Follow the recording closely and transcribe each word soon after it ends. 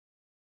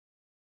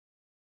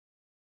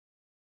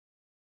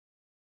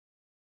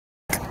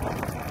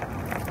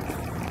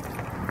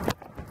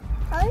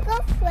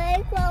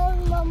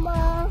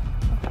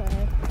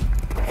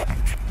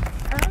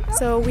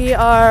So we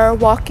are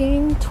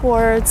walking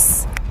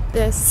towards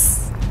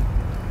this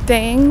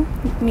thing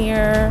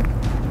near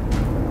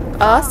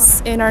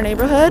us in our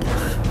neighborhood.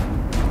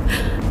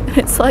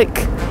 It's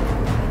like,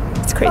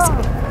 it's crazy.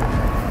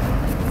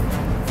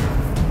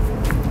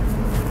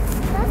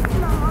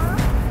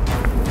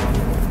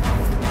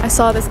 I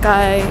saw this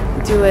guy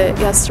do it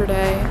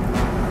yesterday. Maybe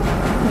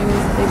it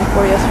was the day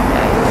before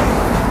yesterday.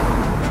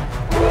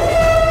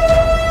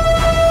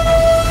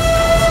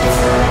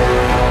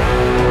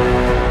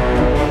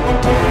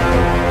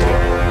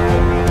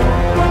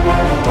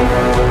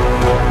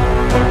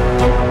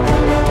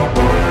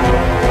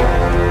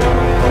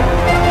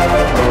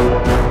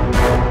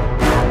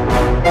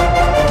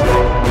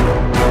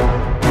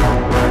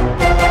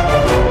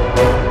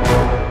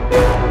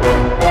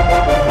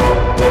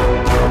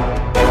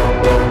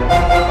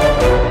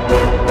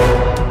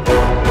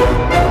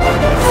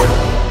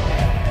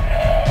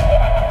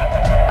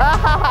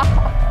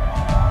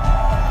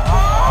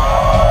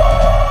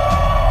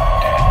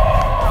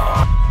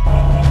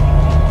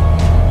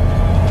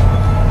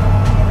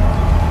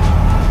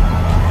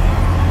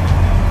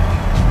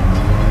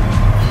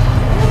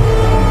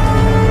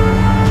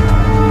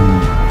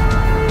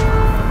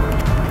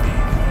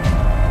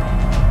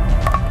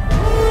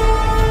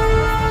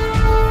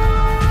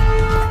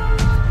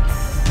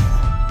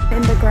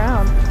 In the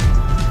ground.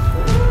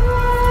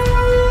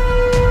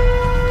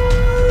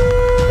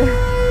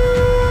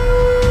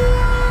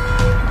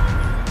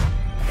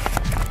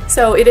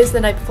 So it is the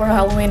night before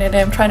Halloween and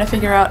I'm trying to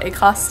figure out a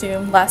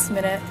costume last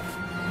minute.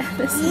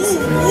 This is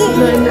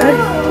the night.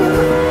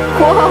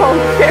 Whoa,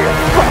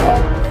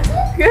 careful!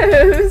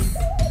 Goose!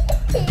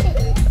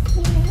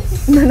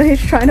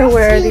 Nana's trying to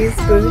wear these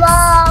boots.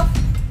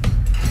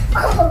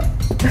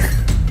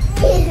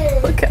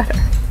 Look at her.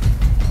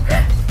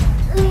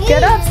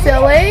 Get up,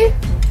 silly!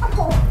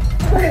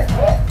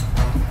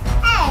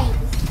 Hey,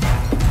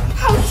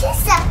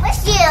 she's up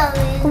with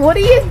you. What are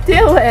you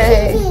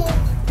doing?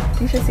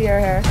 You should see her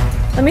hair.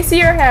 Let me see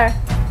your hair.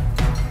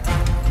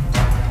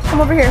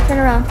 Come over here, turn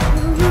around.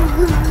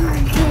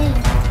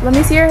 Let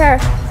me see your hair.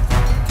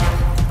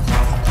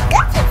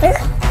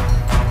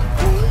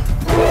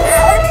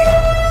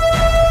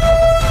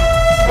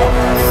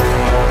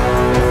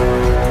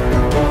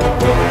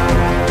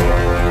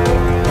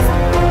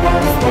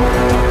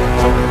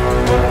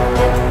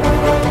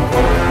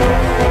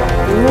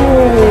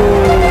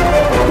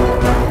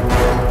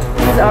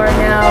 These are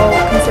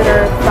now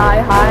considered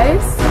thigh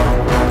highs,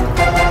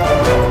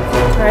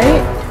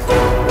 right?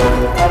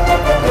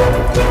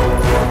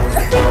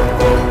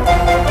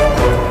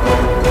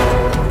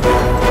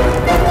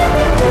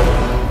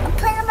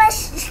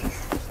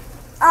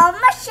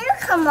 My shoe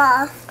come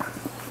off.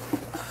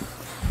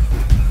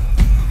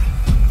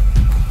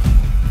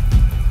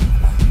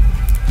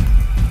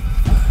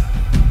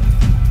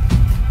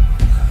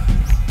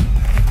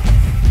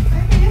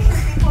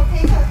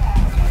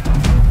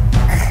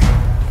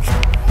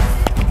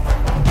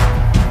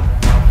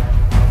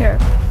 Here.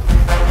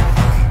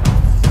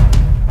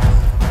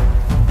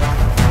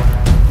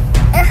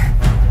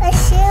 My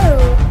shoe.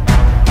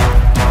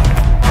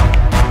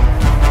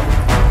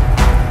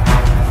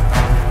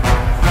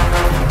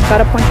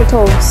 Gotta point your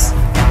toes,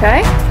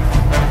 okay?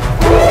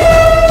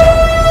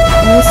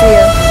 Let me see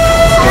you.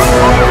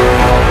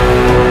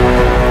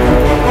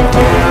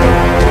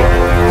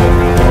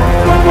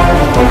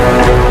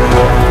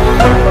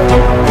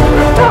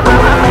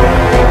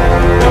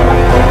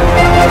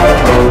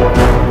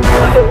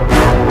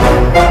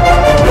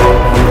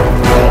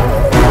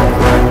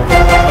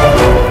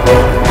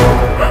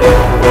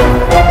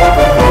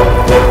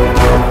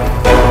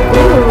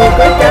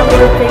 Good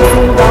downward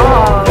facing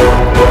dog.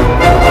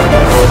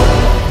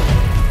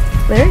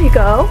 There you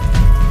go.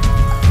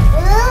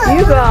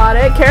 You got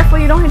it. Careful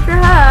you don't hit your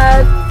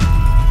head.